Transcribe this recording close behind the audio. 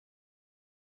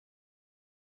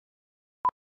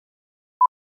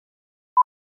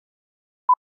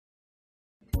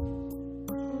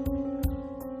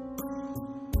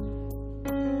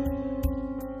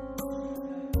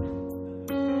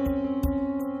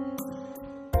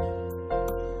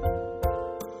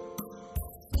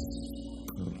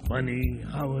Funny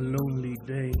how a lonely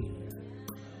day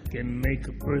can make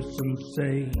a person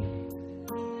say,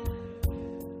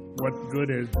 what good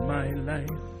is my life?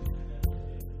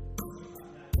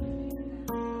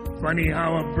 Funny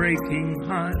how a breaking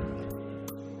heart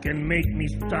can make me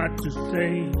start to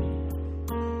say,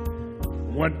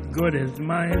 what good is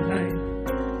my life?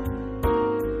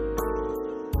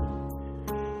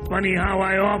 Funny how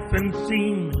I often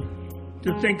seem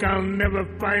to think I'll never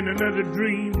find another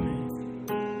dream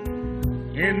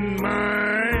in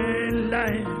my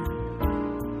life,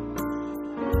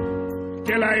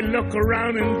 till I look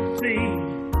around and see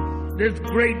this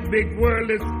great big world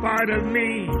is part of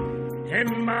me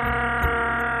in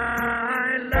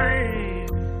my life.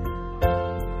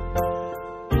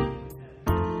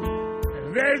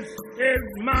 This is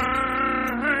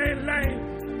my life.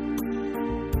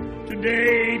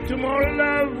 Today, tomorrow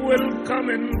love will come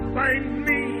and find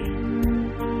me,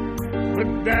 but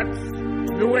that's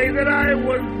the way that I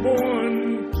was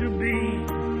born to be.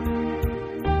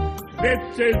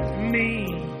 This is me.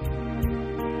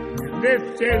 This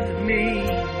is me.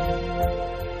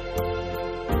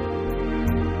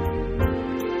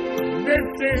 This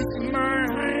is my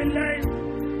life,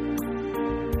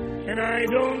 and I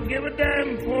don't give a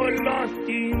damn for lost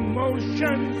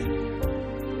emotions.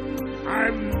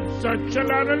 I've such a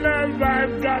lot of love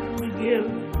I've got to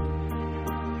give.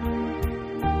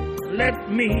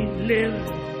 Let me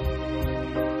live.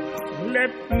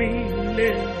 Let me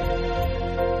live.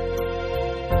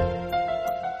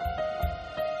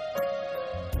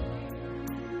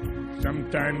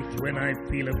 Sometimes when I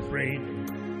feel afraid,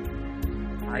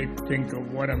 I think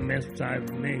of what a mess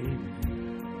I've made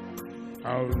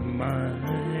of my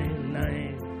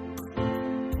life.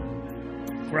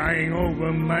 Crying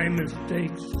over my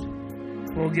mistakes,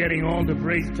 forgetting all the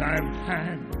breaks I've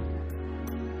had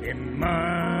in my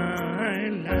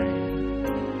life.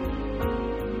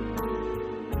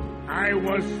 I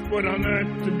was put on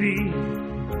earth to be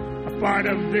a part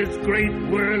of this great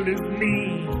world is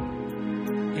me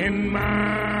in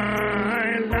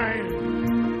my life.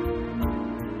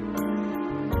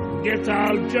 Guess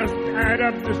I'll just add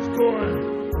up the score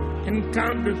and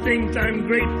count the things I'm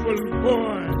grateful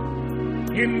for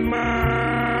in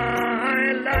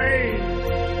my life.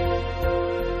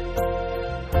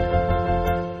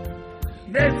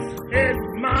 This is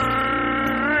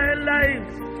my life.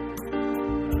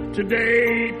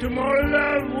 Today, tomorrow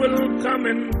love will come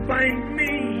and find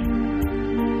me,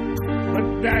 but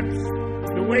that's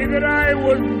the way that I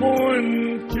was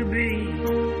born to be.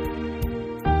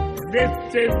 This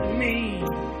is me.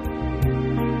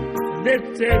 This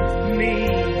is me.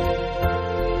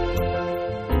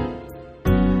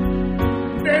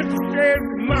 This is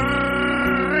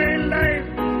my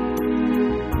life,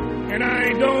 and I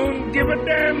don't give a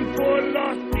damn for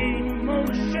lost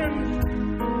emotions.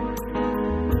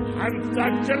 I've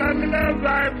such a lot of love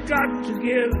I've got to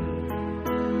give.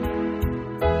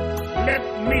 Let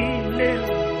me live.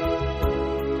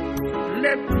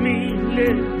 Let me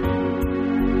live.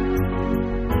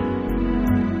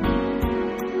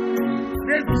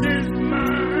 This is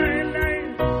my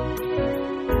life.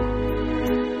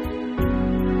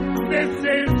 This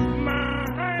is my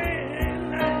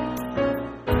life.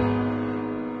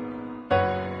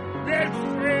 This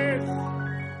is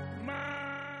my.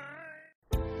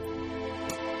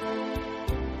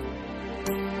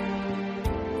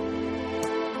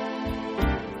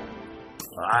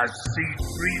 I see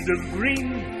trees of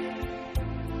green,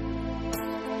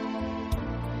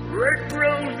 red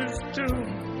roses too.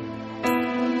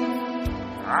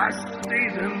 I see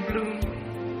them bloom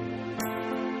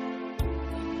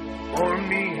for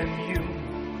me and you,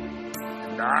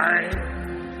 and I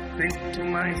think to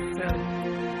myself,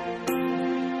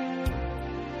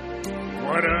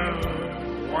 what a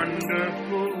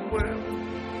wonderful world.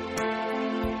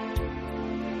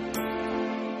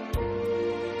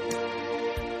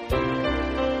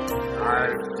 I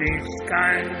see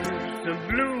skies of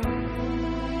blue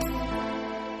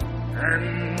and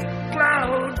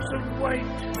clouds of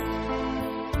white,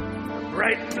 a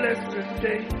bright blessed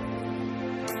day,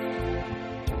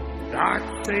 dark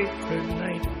sacred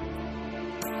night,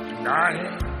 and I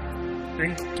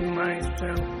think to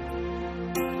myself,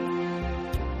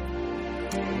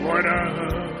 what a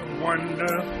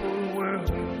wonderful world.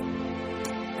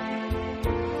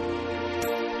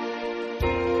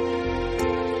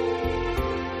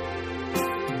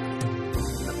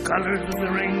 The colors of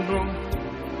the rainbow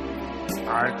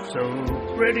are so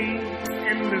pretty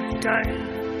in the sky,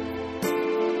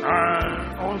 are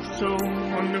also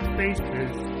on the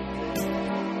faces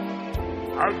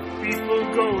of people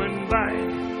going by.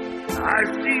 I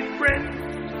see friends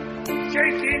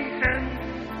shaking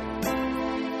hands,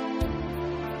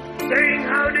 saying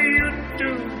how do you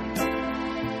do,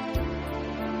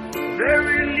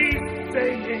 very least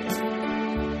saying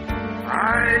I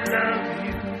love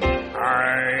you. I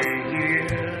hear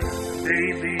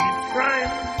babies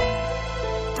crying,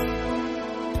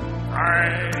 I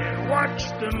watch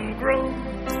them grow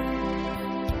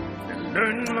and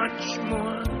learn much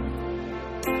more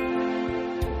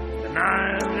than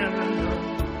I've ever known.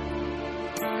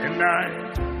 And I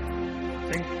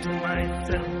think to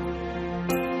myself,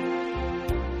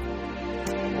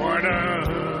 what a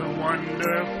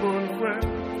wonderful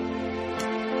world.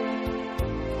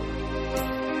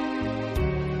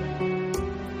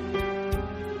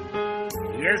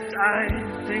 Yes, I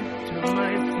think to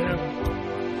myself,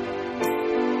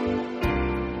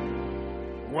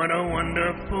 what a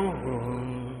wonderful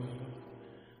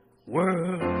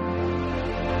world.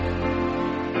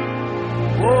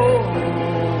 Oh,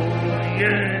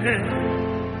 yeah.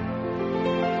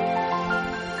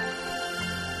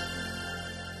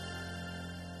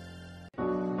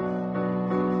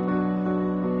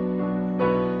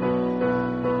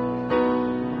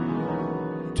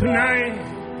 Tonight,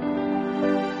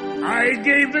 I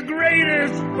gave the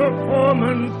greatest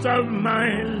performance of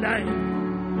my life.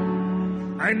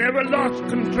 I never lost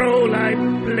control, I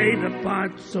played the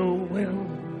part so well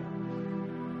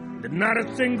that not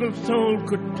a single soul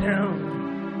could tell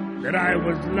that I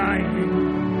was lying.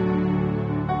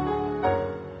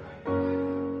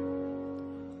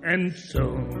 And so,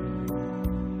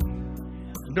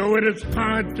 though it is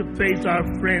hard to face our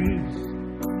friends,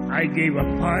 I gave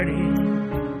a party.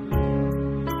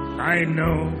 I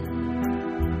know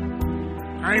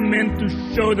I meant to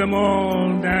show them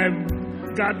all that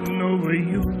I've gotten over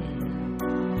you.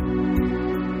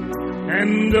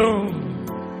 And though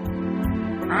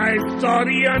I saw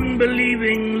the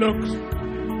unbelieving looks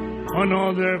on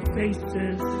all their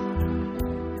faces,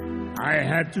 I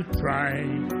had to try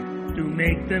to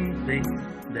make them think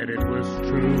that it was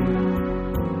true.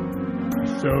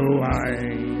 So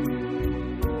I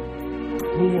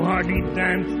who-hearty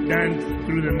danced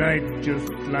through the night just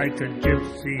like a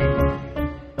gypsy.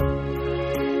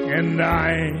 And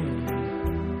I,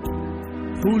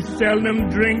 who seldom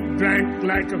drank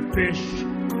like a fish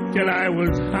till I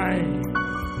was high.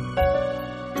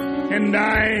 And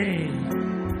I,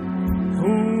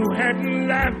 who hadn't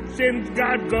laughed since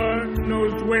God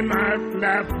knows when I've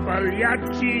laughed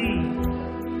Pagliacci,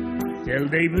 till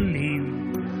they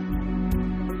believed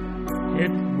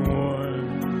it more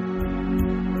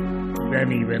than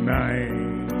even I.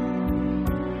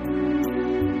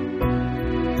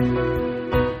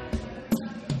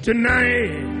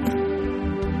 Tonight,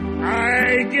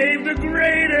 I gave the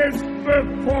greatest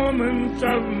performance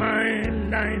of my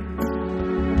life.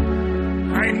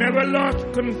 I never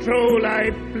lost control,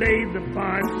 I played the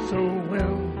part so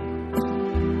well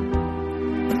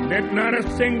that not a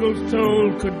single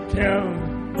soul could tell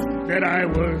that I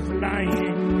was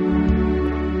lying.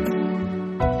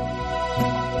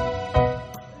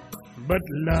 But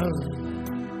love,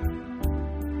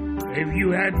 if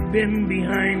you had been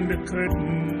behind the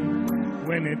curtain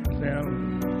when it fell,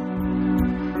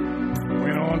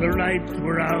 when all the lights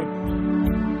were out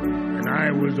and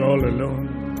I was all alone,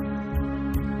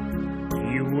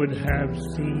 you would have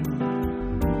seen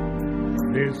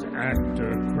this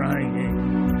actor crying.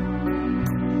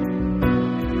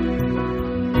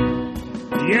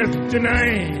 Yes,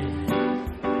 tonight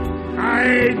I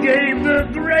gave the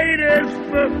greatest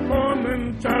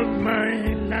performance of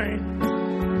my life.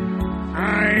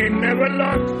 I never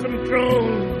lost control,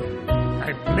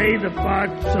 I played the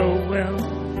part so well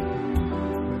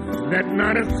that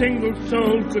not a single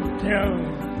soul could tell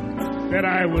that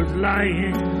I was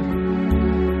lying.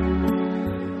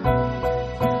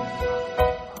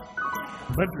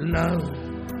 But love,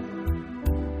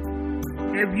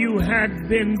 if you had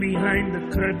been behind the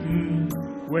curtain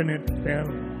when it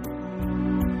fell,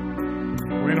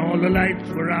 when all the lights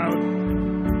were out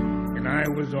and I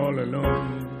was all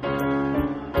alone,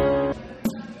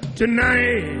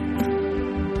 tonight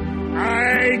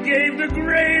I gave the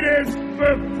greatest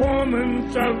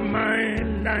performance of my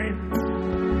life.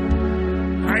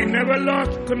 I never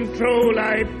lost control,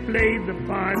 I played the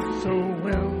part so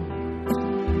well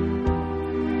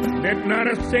that not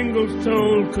a single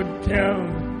soul could tell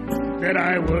that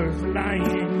I was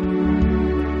lying.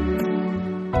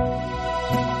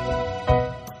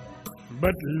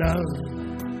 But love,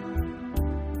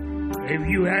 if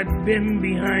you had been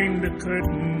behind the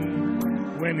curtain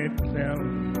when it fell,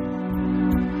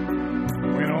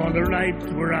 when all the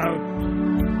lights were out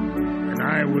and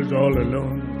I was all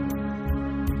alone,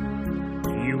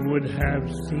 you would have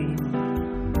seen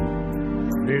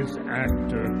this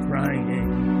actor crying.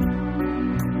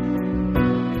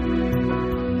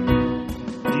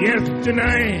 Yes,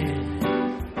 tonight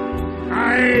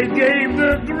I gave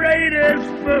the greatest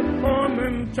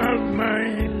performance of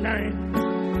my life.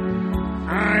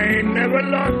 I never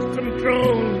lost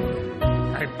control.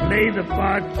 I played the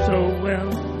part so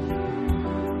well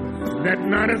that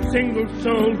not a single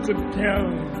soul could tell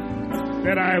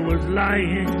that I was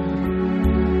lying.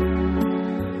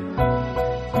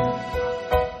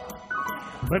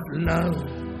 But love,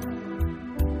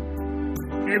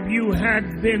 if you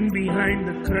had been behind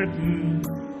the curtain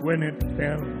when it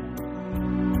fell,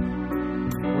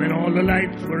 when all the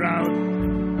lights were out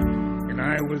and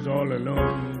I was all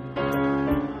alone,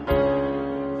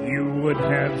 you would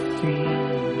have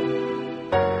seen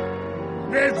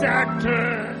this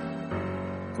actor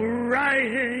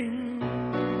crying.